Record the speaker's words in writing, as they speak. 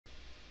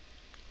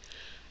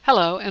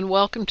Hello and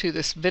welcome to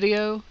this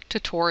video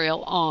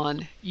tutorial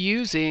on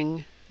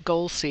using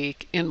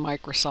GoalSeek in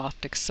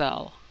Microsoft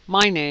Excel.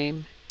 My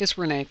name is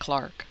Renee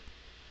Clark.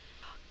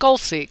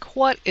 GoalSeek,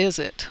 what is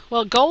it?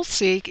 Well,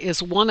 GoalSeek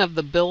is one of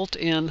the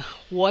built-in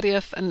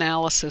what-if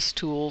analysis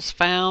tools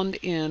found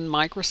in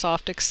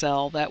Microsoft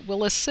Excel that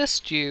will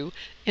assist you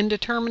in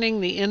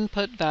determining the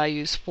input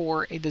values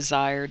for a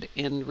desired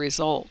end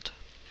result.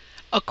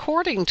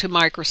 According to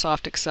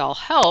Microsoft Excel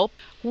Help,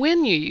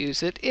 when you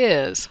use it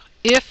is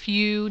if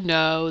you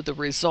know the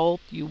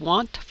result you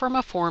want from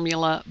a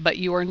formula, but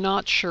you are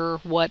not sure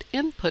what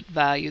input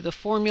value the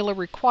formula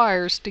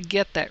requires to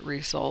get that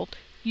result,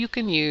 you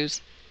can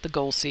use the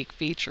GoalSeek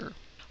feature.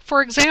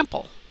 For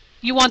example,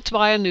 you want to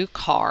buy a new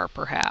car,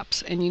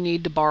 perhaps, and you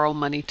need to borrow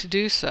money to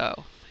do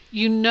so.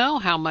 You know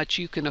how much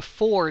you can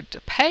afford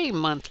to pay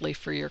monthly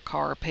for your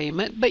car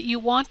payment, but you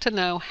want to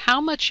know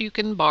how much you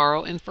can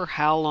borrow and for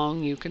how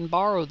long you can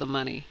borrow the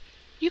money.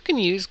 You can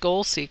use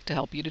GoalSeek to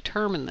help you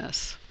determine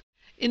this.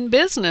 In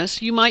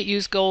business, you might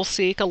use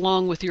GoalSeek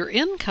along with your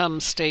income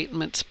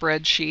statement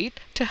spreadsheet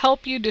to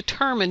help you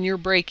determine your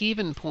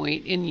break-even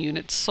point in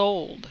units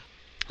sold.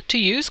 To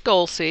use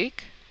GoalSeek,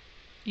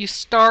 you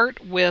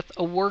start with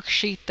a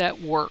worksheet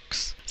that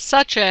works,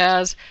 such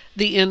as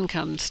the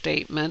income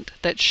statement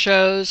that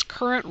shows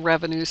current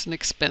revenues and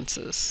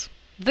expenses.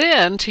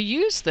 Then, to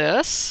use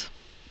this,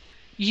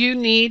 you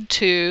need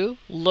to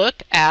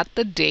look at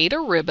the data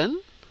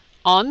ribbon.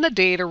 On the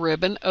data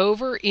ribbon,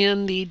 over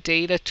in the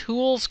Data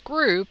Tools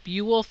group,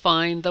 you will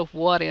find the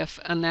What If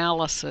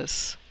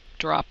Analysis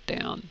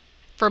drop-down.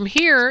 From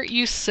here,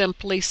 you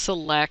simply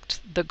select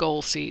the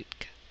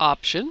GoalSeek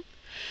option.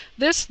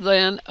 This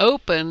then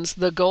opens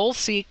the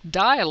GoalSeek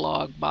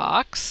dialog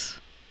box,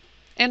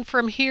 and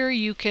from here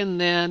you can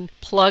then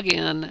plug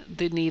in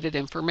the needed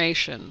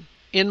information.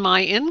 In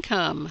my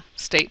income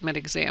statement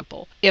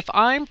example, if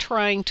I'm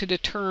trying to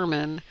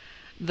determine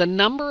the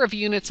number of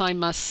units I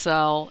must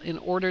sell in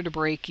order to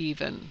break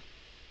even,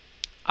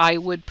 I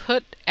would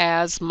put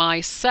as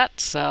my set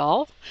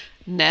cell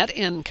net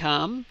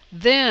income.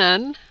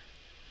 Then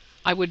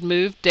I would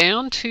move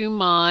down to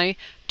my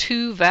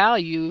to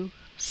value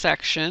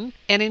section,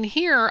 and in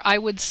here I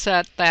would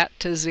set that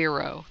to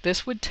 0.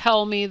 This would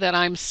tell me that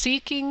I'm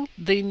seeking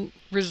the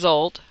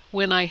result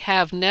when I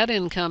have net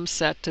income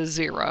set to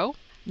 0.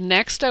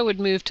 Next, I would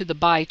move to the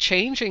by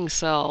changing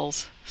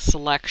cells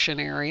selection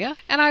area,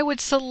 and I would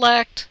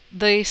select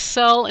the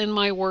cell in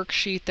my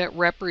worksheet that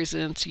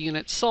represents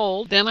units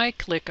sold. Then I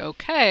click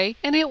OK,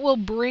 and it will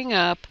bring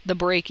up the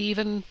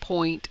break-even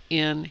point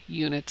in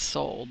units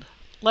sold.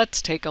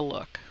 Let's take a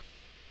look.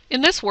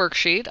 In this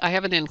worksheet, I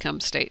have an income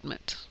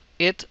statement.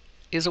 It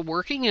is a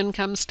working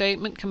income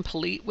statement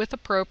complete with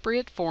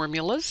appropriate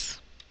formulas.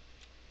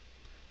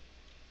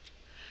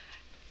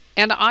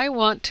 And I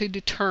want to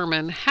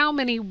determine how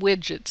many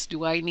widgets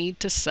do I need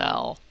to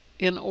sell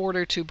in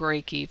order to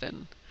break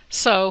even.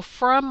 So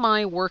from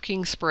my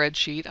working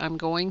spreadsheet, I'm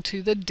going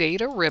to the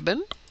Data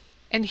ribbon,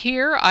 and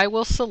here I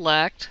will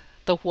select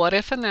the What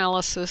If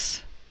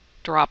Analysis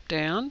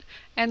drop-down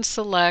and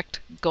select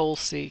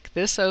GoalSeek.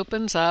 This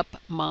opens up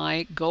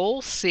my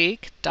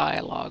GoalSeek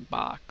dialog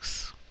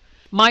box.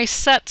 My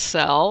set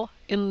cell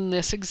in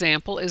this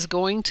example is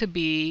going to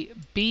be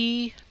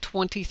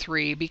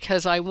B23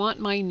 because I want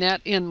my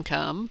net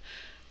income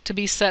to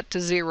be set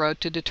to 0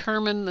 to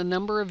determine the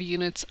number of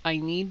units I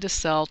need to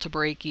sell to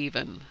break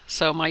even.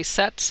 So my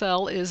set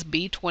cell is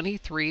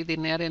B23, the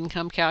net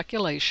income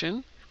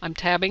calculation. I'm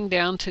tabbing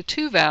down to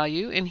to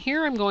value, and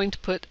here I'm going to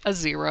put a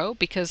 0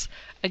 because,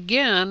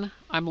 again,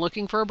 I'm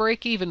looking for a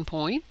break-even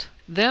point.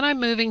 Then I'm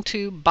moving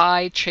to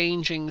by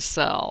changing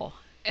cell.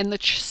 And the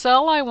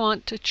cell I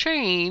want to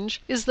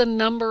change is the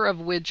number of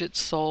widgets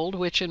sold,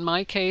 which in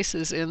my case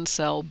is in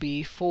cell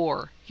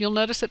B4. You'll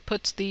notice it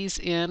puts these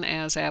in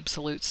as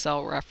absolute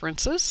cell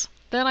references.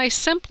 Then I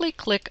simply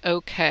click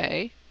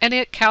OK, and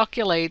it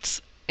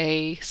calculates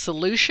a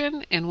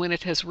solution, and when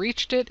it has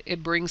reached it,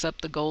 it brings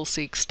up the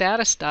GoalSeek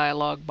status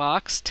dialog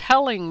box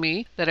telling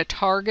me that a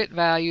target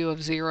value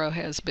of 0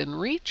 has been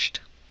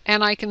reached.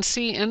 And I can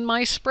see in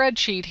my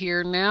spreadsheet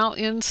here, now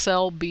in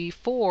cell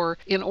B4,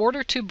 in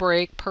order to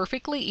break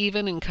perfectly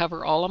even and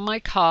cover all of my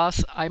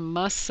costs, I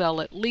must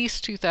sell at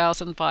least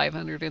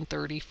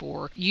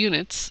 2,534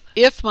 units.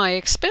 If my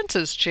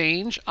expenses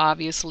change,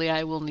 obviously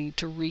I will need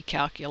to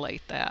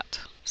recalculate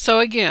that. So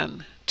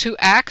again, to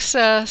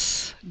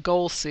access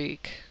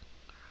GoalSeek,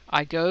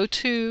 I go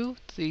to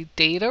the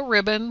Data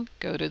ribbon,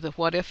 go to the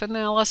What If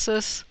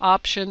Analysis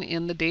option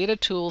in the Data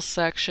Tools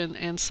section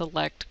and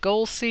select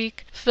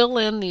GoalSeek. Fill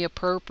in the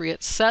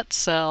appropriate set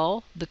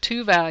cell, the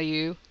to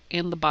value,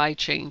 in the by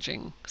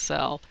changing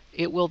cell.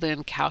 It will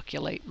then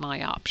calculate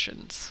my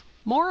options.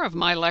 More of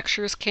my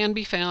lectures can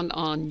be found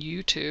on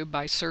YouTube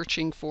by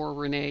searching for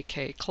Renee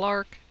K.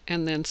 Clark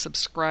and then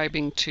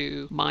subscribing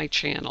to my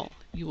channel.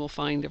 You will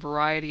find a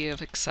variety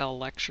of Excel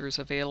lectures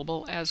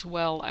available as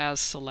well as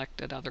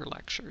selected other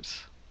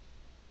lectures.